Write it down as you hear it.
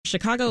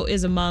Chicago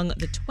is among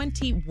the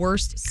 20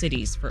 worst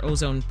cities for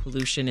ozone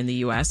pollution in the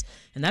U.S.,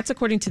 and that's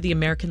according to the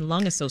American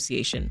Lung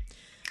Association.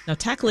 Now,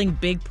 tackling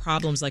big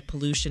problems like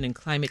pollution and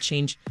climate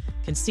change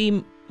can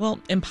seem, well,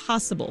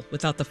 impossible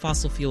without the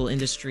fossil fuel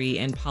industry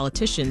and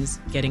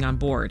politicians getting on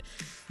board.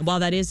 And while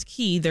that is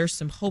key, there's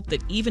some hope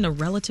that even a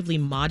relatively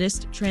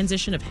modest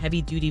transition of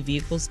heavy-duty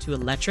vehicles to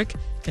electric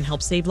can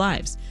help save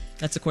lives.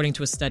 That's according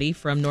to a study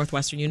from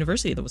Northwestern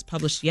University that was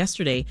published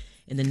yesterday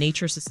in the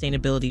Nature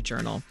Sustainability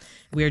Journal.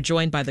 We are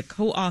joined by the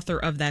co-author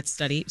of that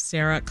study,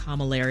 Sarah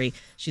Camilleri.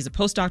 She's a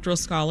postdoctoral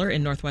scholar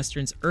in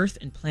Northwestern's Earth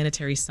and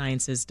Planetary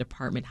Sciences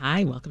Department.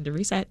 Hi, welcome to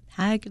Reset.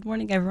 Hi, good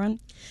morning,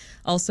 everyone.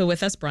 Also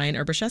with us, Brian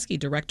Erbushevsky,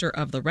 director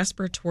of the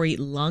Respiratory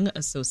Lung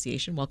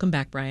Association. Welcome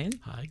back, Brian.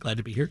 Hi, glad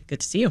to be here. Good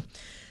to see you.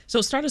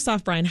 So start us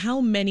off, Brian.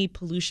 How many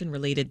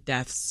pollution-related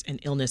deaths and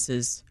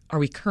illnesses are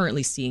we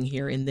currently seeing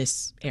here in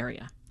this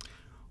area?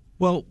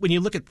 Well, when you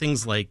look at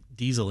things like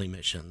diesel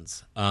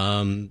emissions,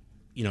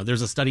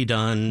 there's a study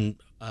done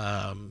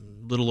a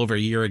little over a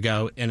year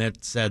ago, and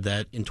it said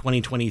that in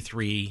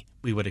 2023,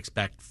 we would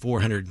expect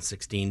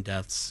 416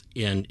 deaths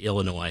in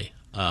Illinois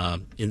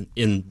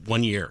in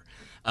 1 year.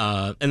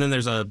 And then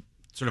there's a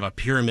sort of a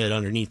pyramid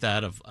underneath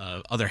that of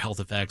other health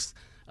effects,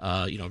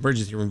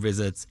 emergency room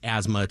visits,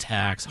 asthma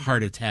attacks,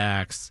 heart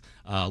attacks,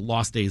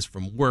 lost days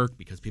from work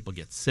because people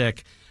get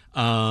sick.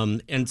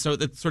 And so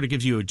that sort of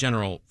gives you a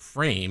general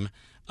frame.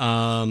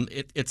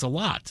 It's a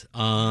lot.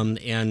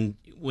 And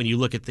when you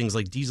look at things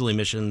like diesel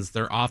emissions,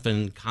 they're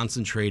often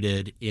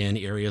concentrated in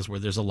areas where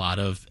there's a lot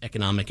of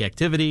economic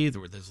activity,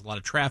 where there's a lot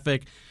of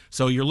traffic.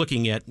 So you're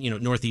looking at,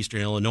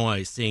 northeastern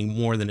Illinois seeing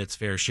more than its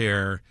fair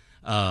share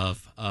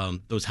of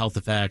those health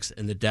effects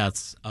and the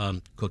deaths,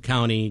 Cook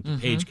County,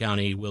 DuPage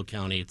County, Will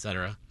County, et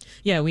cetera.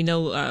 Yeah, we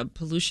know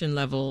pollution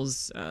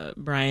levels,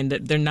 Brian,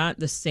 that they're not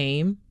the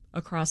same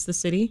across the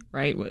city,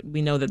 right?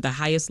 We know that the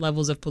highest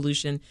levels of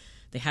pollution,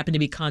 they happen to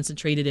be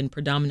concentrated in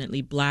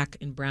predominantly black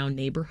and brown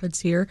neighborhoods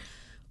here.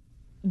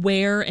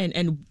 Where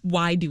and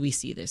why do we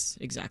see this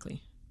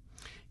exactly?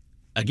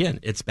 Again,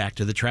 it's back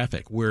to the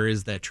traffic. Where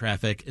is that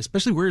traffic,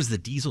 especially where is the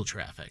diesel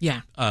traffic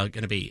going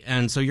to be?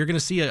 And so you're going to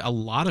see a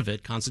lot of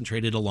it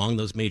concentrated along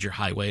those major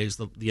highways,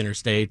 the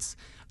interstates,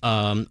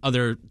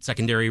 other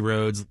secondary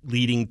roads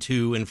leading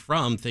to and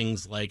from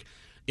things like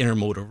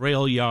intermodal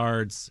rail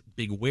yards,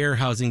 big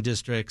warehousing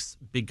districts,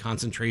 big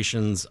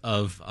concentrations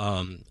of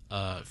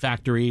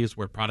factories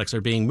where products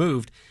are being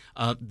moved.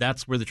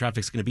 That's where the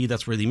traffic's going to be.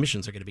 That's where the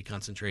emissions are going to be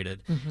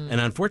concentrated. And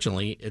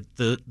unfortunately,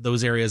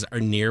 those areas are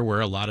near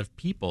where a lot of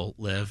people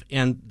live,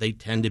 and they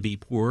tend to be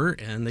poorer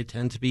and they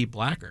tend to be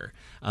blacker.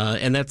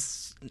 And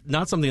that's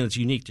not something that's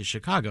unique to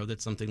Chicago.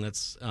 That's something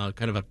that's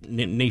kind of a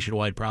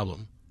nationwide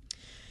problem.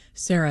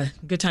 Sarah,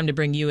 good time to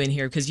bring you in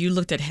here because you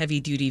looked at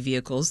heavy-duty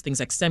vehicles, things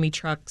like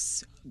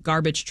semi-trucks,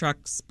 garbage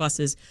trucks,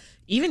 buses,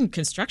 even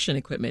construction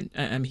equipment,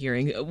 I'm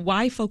hearing.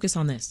 Why focus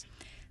on this?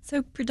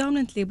 So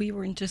predominantly we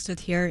were interested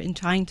here in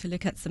trying to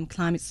look at some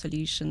climate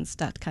solutions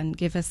that can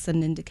give us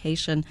an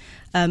indication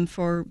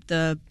for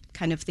the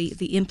kind of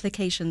the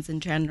implications in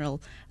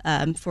general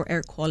for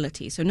air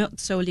quality. So not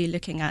solely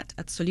looking at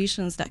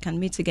solutions that can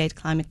mitigate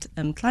climate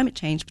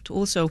change, but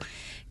also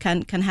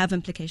can have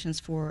implications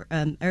for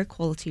air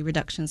quality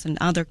reductions and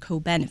other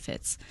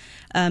co-benefits.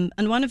 And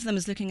one of them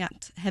is looking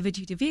at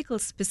heavy-duty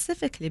vehicles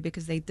specifically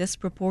because they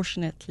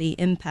disproportionately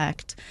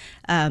impact,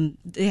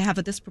 they have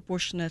a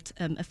disproportionate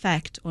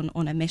effect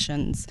on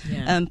emissions.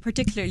 Yeah.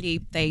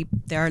 Particularly, they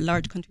are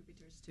large contributors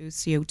to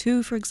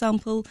CO2, for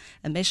example,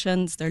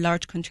 emissions. They're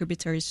large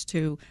contributors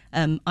to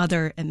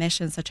other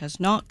emissions such as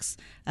NOx,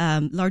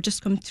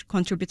 largest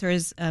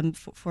contributors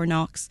for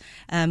NOx,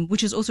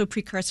 which is also a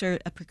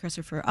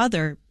precursor for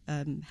other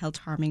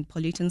health-harming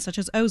pollutants such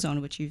as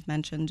ozone, which you've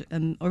mentioned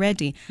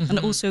already, and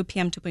also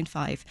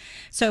PM2.5.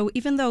 So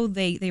even though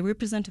they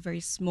represent a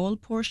very small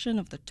portion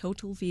of the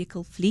total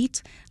vehicle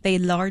fleet, they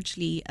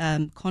largely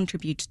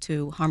contribute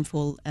to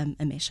harmful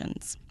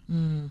emissions.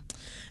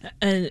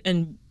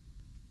 And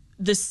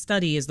this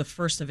study is the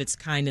first of its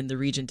kind in the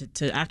region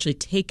to actually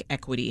take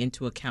equity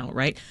into account,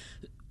 right?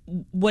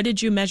 What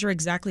did you measure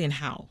exactly and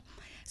how?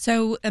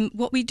 So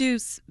what we do,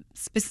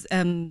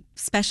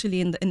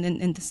 especially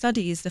in the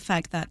study, is the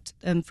fact that,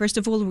 first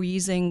of all, we're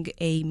using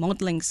a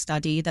modeling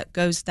study that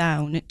goes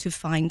down to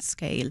fine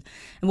scale.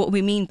 And what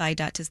we mean by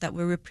that is that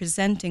we're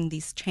representing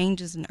these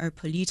changes in air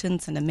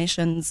pollutants and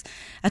emissions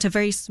at a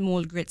very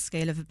small grid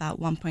scale of about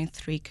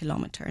 1.3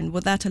 kilometer. And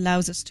what that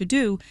allows us to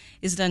do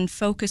is then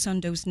focus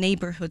on those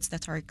neighborhoods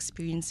that are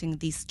experiencing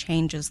these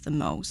changes the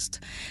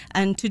most.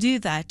 And to do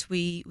that,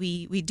 we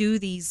do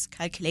these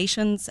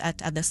calculations at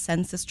the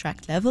census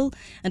tract level,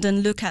 and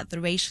then look at the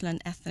racial and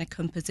ethnic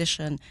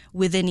composition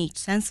within each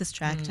census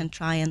tract and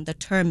try and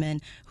determine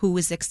who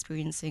is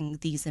experiencing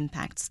these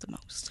impacts the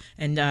most.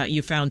 And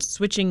you found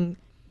switching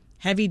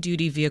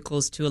heavy-duty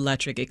vehicles to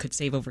electric, it could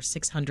save over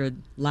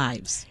 600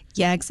 lives.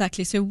 Yeah,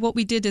 exactly. So what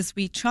we did is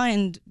we try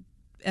and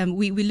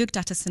we looked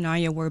at a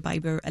scenario whereby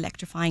we're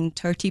electrifying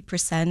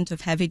 30%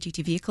 of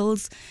heavy-duty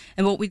vehicles.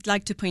 And what we'd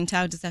like to point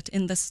out is that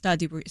in the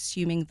study, we're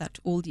assuming that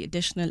all the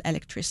additional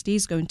electricity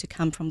is going to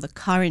come from the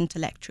current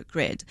electric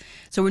grid.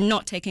 So we're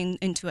not taking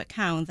into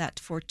account that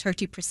for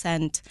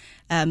 30%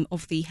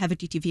 of the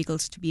heavy-duty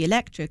vehicles to be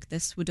electric,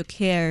 this would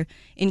occur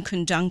in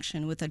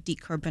conjunction with a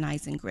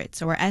decarbonizing grid.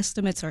 So our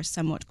estimates are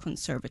somewhat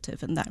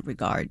conservative in that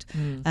regard.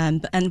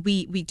 And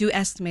we do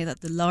estimate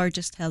that the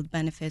largest health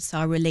benefits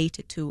are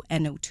related to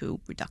NO2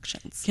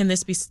 reductions. Can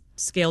this be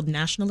scaled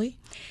nationally?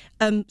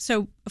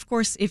 So, of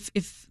course,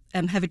 if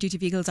heavy-duty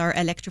vehicles are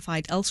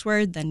electrified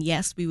elsewhere, then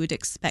yes, we would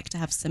expect to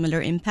have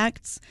similar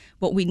impacts.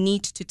 What we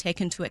need to take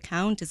into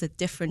account is a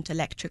different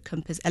electric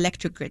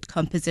grid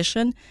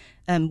composition.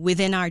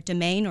 Within our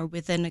domain, or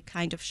within a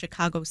kind of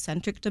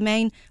Chicago-centric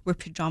domain, we're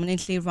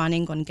predominantly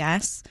running on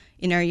gas.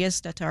 In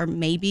areas that are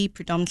maybe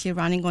predominantly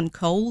running on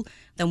coal,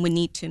 then we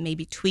need to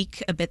maybe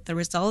tweak a bit the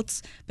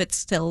results. But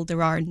still,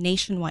 there are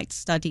nationwide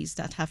studies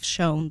that have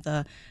shown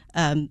the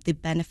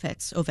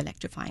benefits of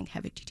electrifying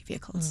heavy-duty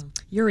vehicles.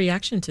 Your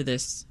reaction to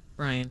this,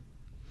 Brian?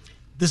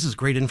 This is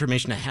great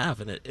information to have,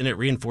 and it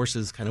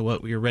reinforces kind of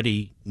what we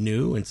already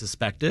knew and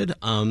suspected.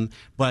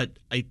 But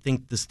I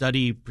think the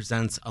study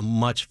presents a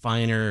much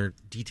finer,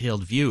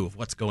 detailed view of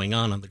what's going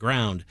on the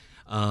ground.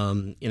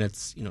 And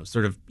it's,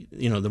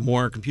 the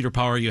more computer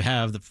power you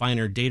have, the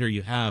finer data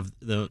you have,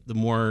 the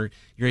more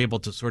you're able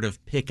to sort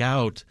of pick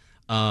out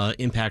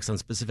impacts on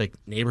specific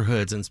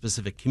neighborhoods and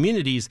specific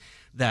communities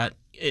that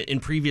in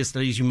previous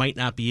studies you might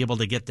not be able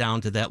to get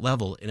down to that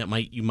level,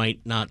 and you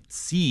might not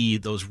see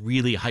those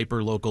really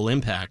hyper local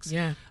impacts.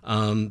 Yeah.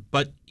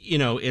 But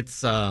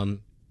it's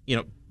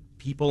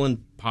people in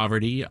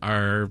poverty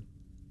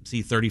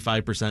see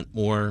 35%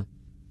 more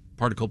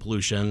particle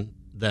pollution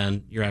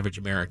than your average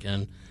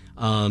American,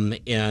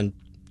 and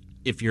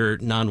if you're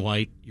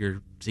non-white,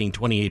 you're seeing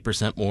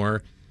 28%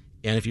 more.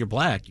 And if you're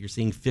black, you're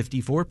seeing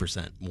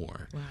 54%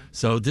 more. Wow.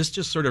 So this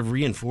just sort of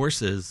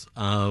reinforces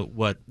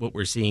what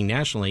we're seeing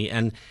nationally.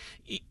 And,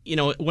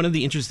 one of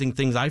the interesting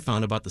things I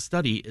found about the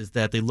study is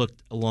that they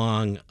looked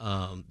along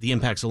the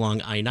impacts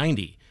along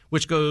I-90,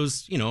 which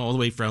goes, all the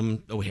way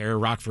from O'Hare,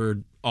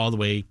 Rockford, all the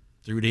way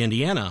through to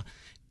Indiana.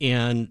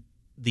 And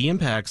the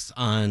impacts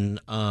on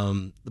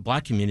the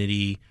black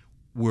community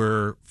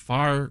were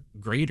far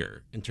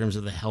greater in terms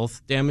of the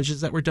health damages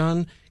that were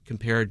done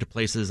compared to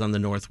places on the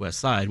northwest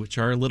side, which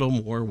are a little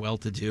more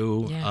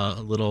well-to-do,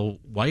 a little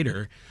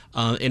whiter.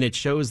 And it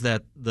shows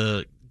that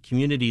the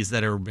communities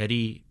that are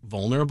already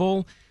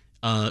vulnerable,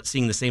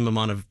 seeing roughly the same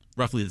amount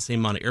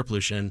of air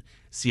pollution,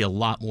 see a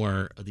lot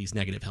more of these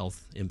negative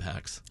health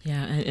impacts.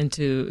 Yeah, and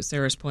to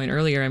Sarah's point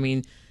earlier, I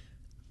mean,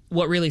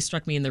 what really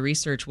struck me in the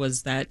research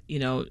was that,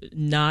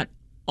 not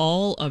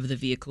all of the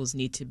vehicles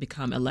need to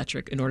become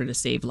electric in order to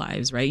save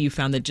lives, right? You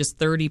found that just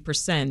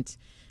 30%,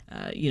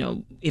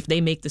 if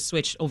they make the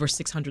switch, over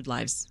 600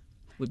 lives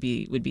would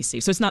be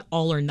saved. So it's not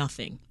all or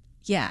nothing.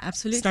 Yeah,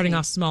 absolutely. Starting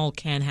off small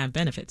can have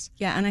benefits.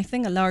 Yeah, and I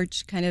think a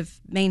large kind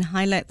of main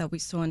highlight that we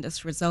saw in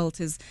this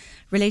result is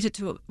related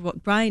to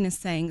what Brian is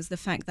saying, is the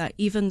fact that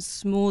even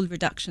small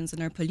reductions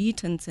in our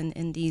pollutants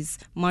in these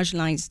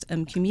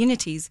marginalized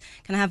communities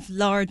can have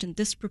large and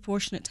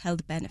disproportionate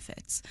health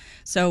benefits.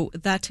 So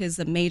that is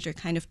a major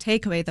kind of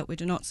takeaway, that we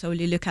do not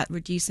solely look at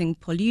reducing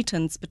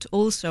pollutants, but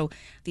also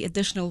the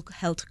additional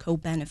health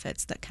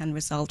co-benefits that can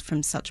result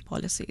from such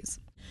policies.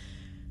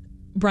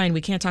 Brian,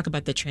 we can't talk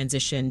about the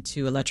transition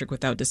to electric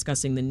without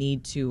discussing the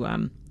need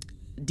to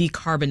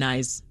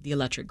decarbonize the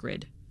electric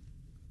grid.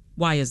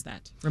 Why is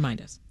that?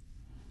 Remind us.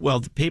 Well,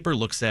 the paper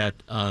looks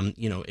at,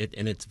 it,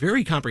 and it's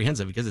very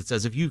comprehensive, because it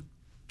says if you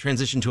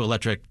transition to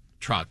electric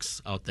trucks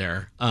out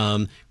there,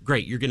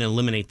 great, you're going to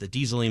eliminate the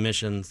diesel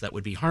emissions that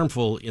would be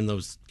harmful in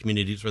those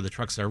communities where the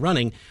trucks are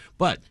running,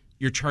 but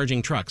you're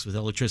charging trucks with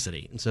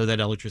electricity. And so that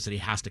electricity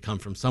has to come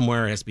from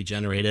somewhere, it has to be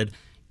generated.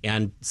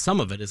 And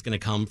some of it is going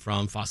to come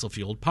from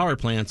fossil-fueled power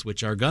plants,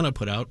 which are going to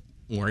put out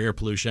more air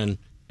pollution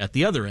at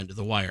the other end of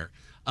the wire.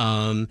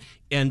 And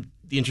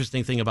the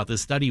interesting thing about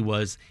this study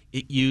was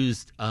it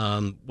used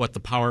what the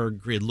power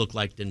grid looked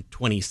like in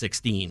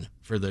 2016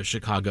 for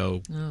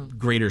the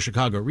greater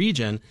Chicago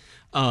region.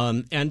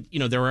 And,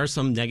 there are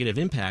some negative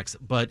impacts.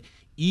 But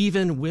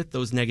even with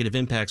those negative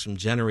impacts from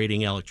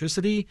generating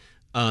electricity,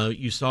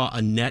 you saw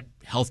a net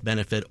health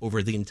benefit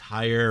over the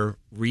entire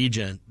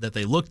region that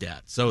they looked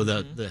at. So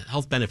the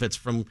health benefits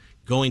from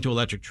going to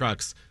electric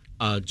trucks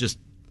just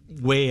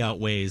way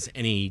outweighs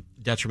any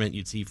detriment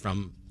you'd see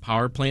from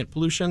power plant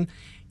pollution.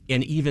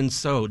 And even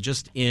so,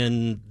 just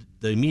in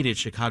the immediate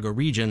Chicago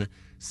region,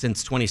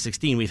 since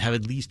 2016, we've had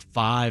at least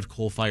 5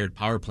 coal-fired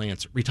power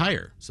plants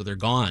retire. So they're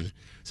gone.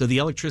 So the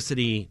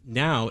electricity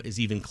now is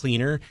even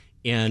cleaner.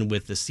 And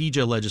with the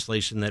CEJA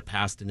legislation that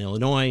passed in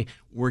Illinois,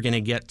 we're going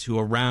to get to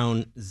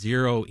around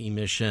zero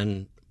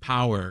emission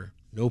power,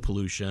 no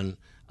pollution,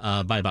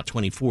 by about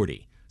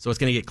 2040. So it's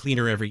going to get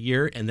cleaner every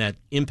year, and that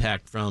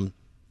impact from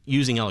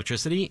using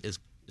electricity is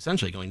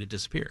essentially going to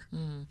disappear.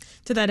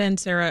 To that end,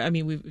 Sarah, I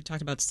mean, we've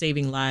talked about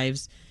saving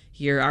lives.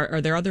 here.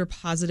 Are there other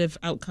positive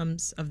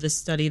outcomes of this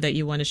study that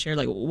you want to share?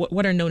 Like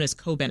what are known as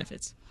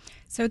co-benefits?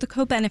 So the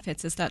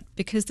co-benefits is that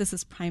because this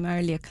is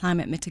primarily a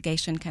climate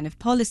mitigation kind of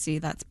policy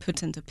that's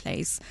put into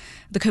place,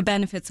 the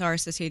co-benefits are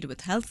associated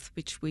with health,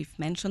 which we've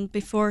mentioned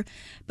before,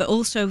 but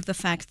also the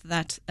fact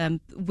that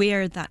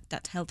where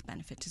that health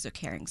benefit is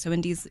occurring. So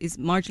in these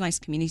marginalized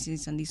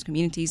communities and these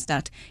communities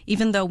that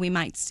even though we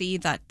might see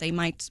that they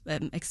might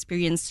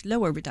experience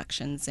lower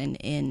reductions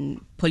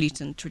in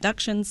pollutant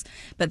reductions,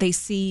 but they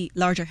see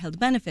larger health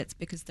benefits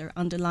because their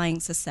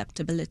underlying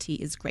susceptibility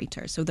is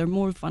greater. So they're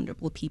more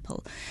vulnerable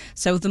people.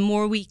 So the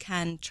more we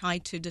can try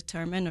to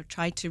determine or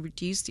try to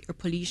reduce the air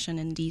pollution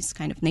in these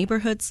kind of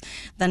neighborhoods,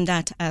 then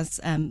that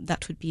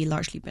would be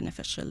largely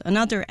beneficial.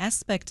 Another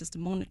aspect is the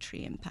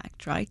monetary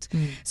impact, right?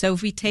 So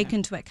if we take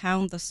into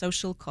account the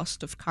social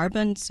cost of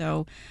carbon,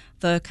 so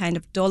the kind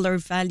of dollar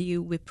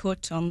value we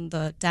put on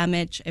the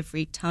damage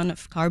every ton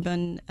of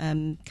carbon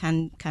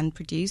can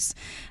produce,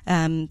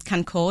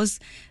 can cause,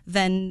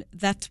 then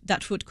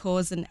that would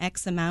cause an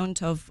X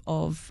amount of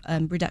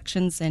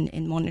reductions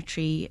in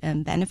monetary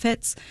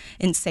benefits,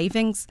 in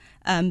savings.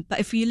 But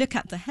if you look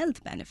at the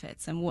health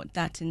benefits and what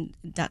that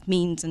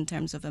means in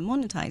terms of a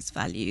monetized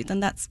value,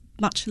 then that's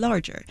much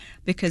larger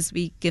because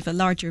we give a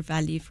larger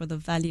value for the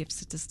value of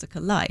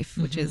statistical life,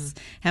 which is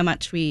how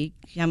much we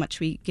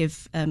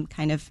give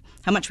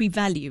how much we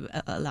value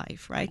a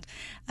life, right?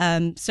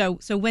 So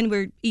when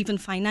we're even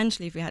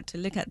financially, if we had to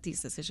look at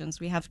these decisions,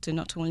 we have to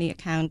not only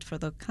account for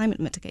the climate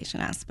mitigation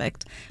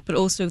aspect, but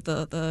also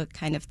the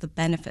kind of the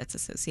benefits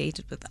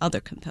associated with other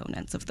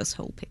components of this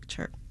whole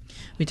picture.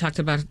 We talked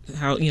about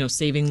how,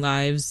 saving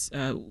lives,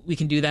 we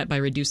can do that by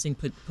reducing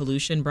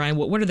pollution. Brian,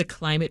 what are the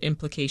climate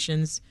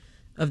implications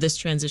of this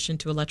transition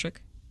to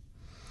electric?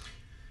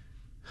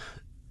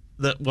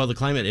 The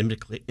climate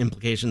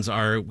implications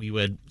are we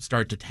would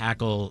start to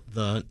tackle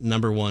the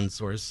number one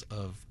source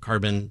of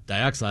carbon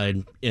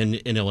dioxide in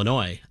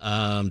Illinois.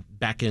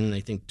 Back in,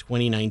 I think,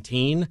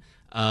 2019,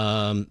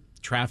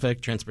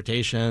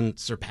 transportation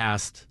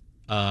surpassed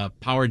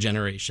power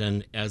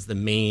generation as the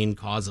main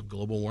cause of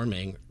global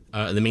warming,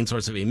 the main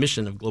source of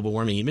emission of global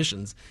warming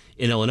emissions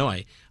in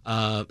Illinois.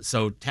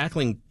 So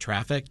tackling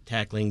traffic,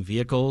 tackling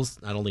vehicles,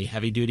 not only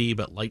heavy duty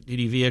but light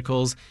duty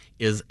vehicles,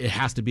 it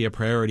has to be a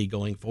priority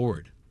going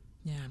forward.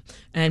 Yeah.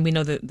 And we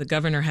know that the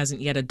governor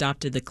hasn't yet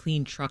adopted the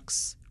clean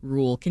trucks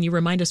rule. Can you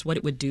remind us what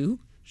it would do?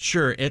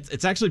 Sure.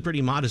 It's actually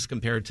pretty modest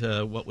compared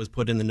to what was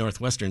put in the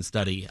Northwestern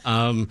study.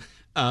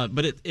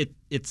 But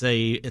it's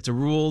a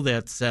rule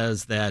that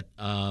says that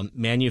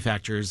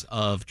manufacturers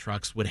of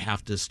trucks would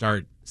have to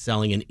start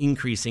selling an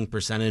increasing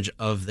percentage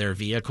of their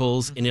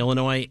vehicles in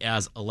Illinois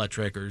as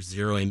electric or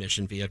zero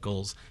emission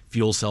vehicles.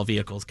 Fuel cell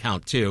vehicles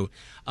count too.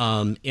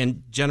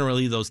 And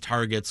generally those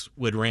targets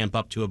would ramp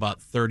up to about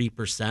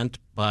 30%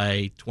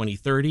 by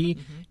 2030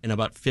 and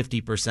about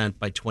 50%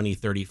 by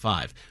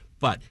 2035.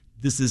 But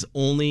this is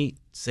only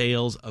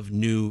sales of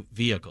new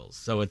vehicles.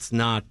 So it's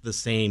not the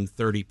same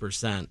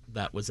 30%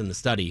 that was in the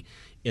study.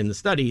 In the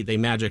study, they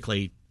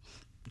magically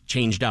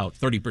changed out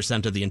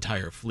 30% of the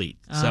entire fleet.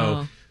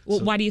 Oh.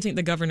 Why do you think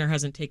the governor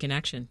hasn't taken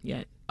action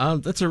yet?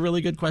 That's a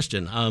really good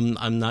question.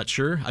 I'm not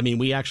sure. I mean,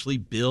 we actually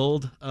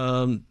build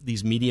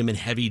these medium and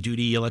heavy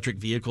duty electric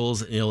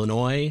vehicles in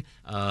Illinois.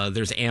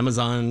 There's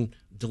Amazon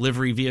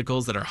delivery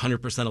vehicles that are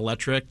 100%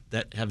 electric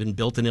that have been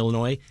built in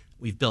Illinois.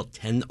 We've built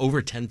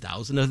over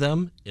 10,000 of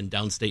them in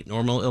downstate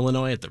Normal,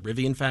 Illinois at the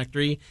Rivian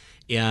factory.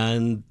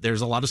 And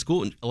there's a lot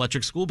of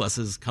electric school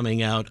buses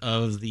coming out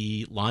of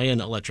the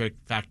Lion Electric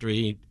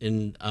factory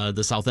in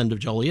the south end of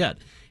Joliet.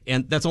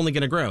 And that's only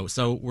going to grow.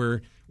 So we're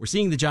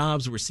seeing the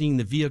jobs, we're seeing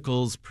the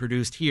vehicles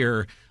produced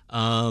here.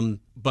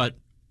 But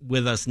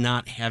with us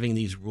not having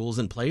these rules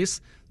in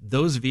place,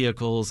 those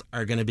vehicles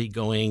are going to be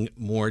going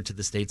more to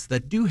the states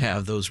that do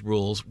have those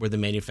rules where the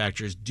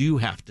manufacturers do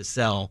have to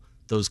sell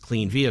those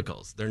clean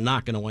vehicles. They're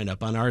not going to wind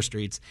up on our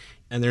streets,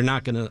 and they're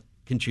not going to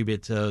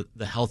contribute to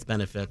the health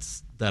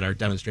benefits that are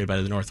demonstrated by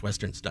the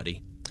Northwestern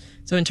study.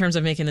 So in terms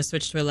of making the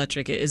switch to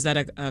electric, is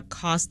that a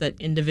cost that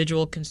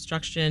individual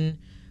construction,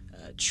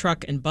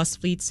 truck and bus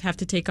fleets have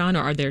to take on,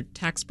 or are there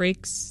tax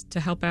breaks to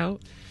help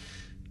out?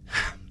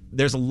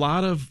 There's a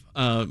lot of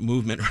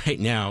movement right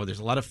now. There's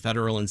a lot of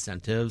federal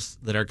incentives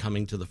that are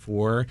coming to the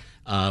fore.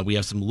 We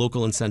have some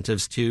local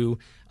incentives too.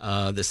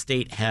 The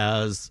state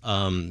has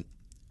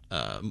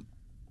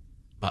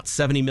about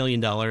 $70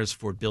 million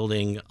for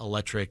building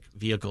electric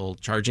vehicle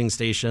charging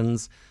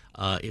stations.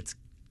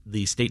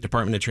 The State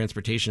Department of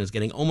Transportation is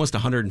getting almost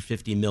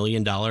 $150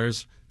 million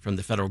from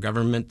the federal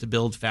government to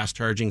build fast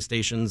charging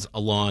stations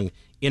along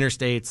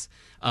interstates.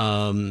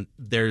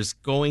 There's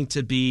going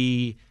to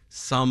be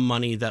some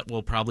money that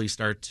will probably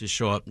start to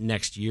show up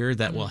next year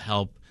that will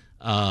help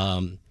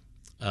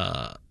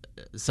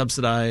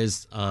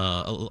subsidize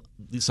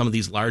some of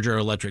these larger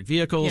electric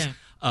vehicles. Yeah.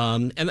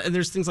 And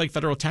there's things like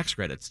federal tax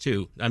credits,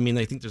 too. I mean,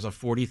 I think there's a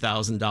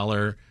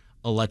 $40,000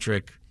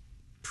 electric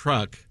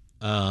truck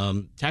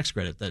tax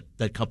credit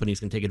that companies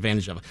can take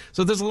advantage of.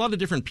 So there's a lot of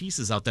different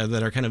pieces out there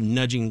that are kind of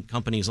nudging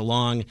companies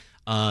along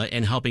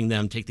and helping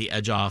them take the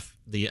edge off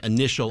the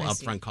initial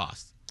upfront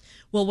costs.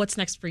 Well, what's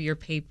next for your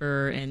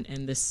paper and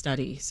this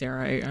study,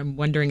 Sarah? I'm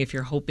wondering if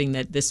you're hoping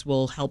that this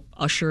will help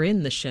usher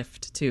in the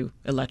shift to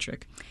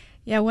electric.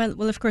 Yeah,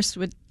 well, of course,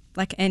 with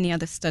like any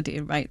other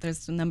study, right,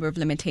 there's a number of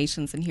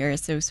limitations in here.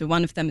 So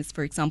one of them is,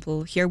 for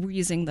example, here we're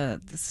using the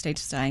state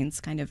of science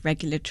kind of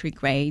regulatory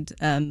grade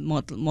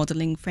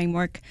modeling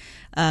framework.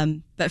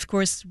 But of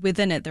course,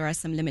 within it, there are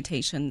some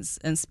limitations,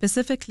 and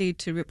specifically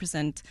to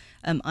represent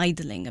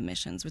idling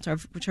emissions, which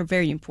are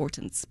very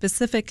important.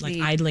 Specifically,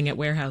 like idling at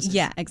warehouses.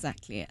 Yeah,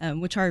 exactly.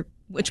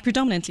 Which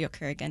predominantly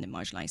occur again in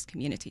marginalized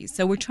communities.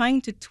 So we're trying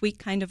to tweak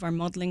kind of our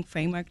modeling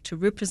framework to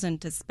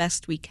represent as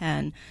best we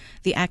can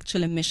the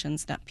actual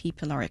emissions that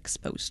people are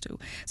exposed to.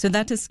 So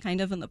that is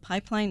kind of in the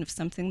pipeline of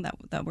something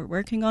that we're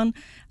working on.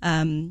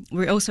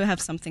 We also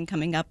have something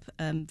coming up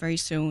very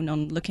soon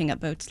on looking at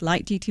both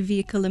light duty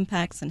vehicle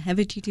impacts and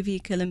heavy duty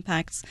vehicle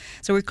impacts.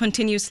 So we're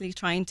continuously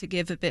trying to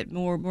give a bit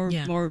more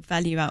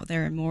value out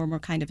there and more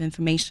kind of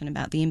information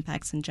about the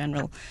impacts in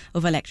general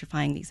of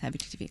electrifying these heavy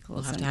duty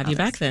vehicles. We'll have to have you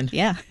back then.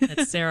 Yeah.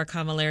 That's Sarah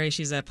Camilleri.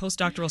 She's a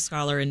postdoctoral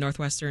scholar in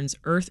Northwestern's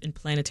Earth and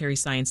Planetary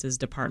Sciences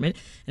Department,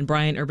 and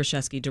Brian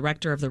Urbaszewski,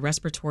 director of the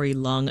Respiratory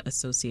Lung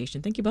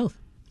Association. Thank you both.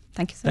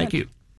 Thank you so much. Thank you.